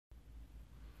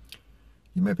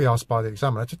You may be asked by the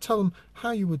examiner to tell them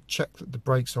how you would check that the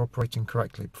brakes are operating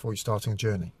correctly before you're starting a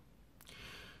journey.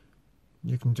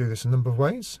 You can do this a number of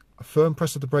ways. A firm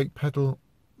press of the brake pedal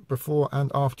before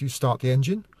and after you start the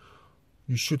engine.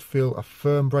 You should feel a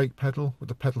firm brake pedal with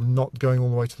the pedal not going all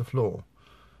the way to the floor.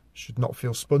 Should not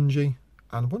feel spongy,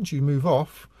 and once you move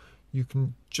off, you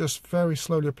can just very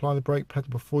slowly apply the brake pedal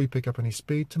before you pick up any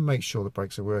speed to make sure the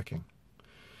brakes are working.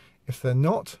 If they're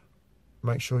not,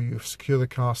 make sure you secure the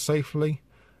car safely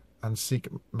and seek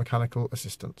mechanical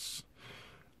assistance.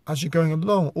 As you're going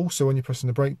along, also when you're pressing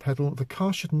the brake pedal, the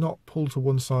car should not pull to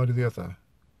one side or the other.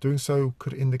 Doing so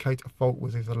could indicate a fault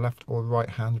with either the left or right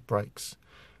hand brakes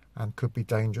and could be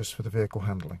dangerous for the vehicle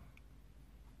handling.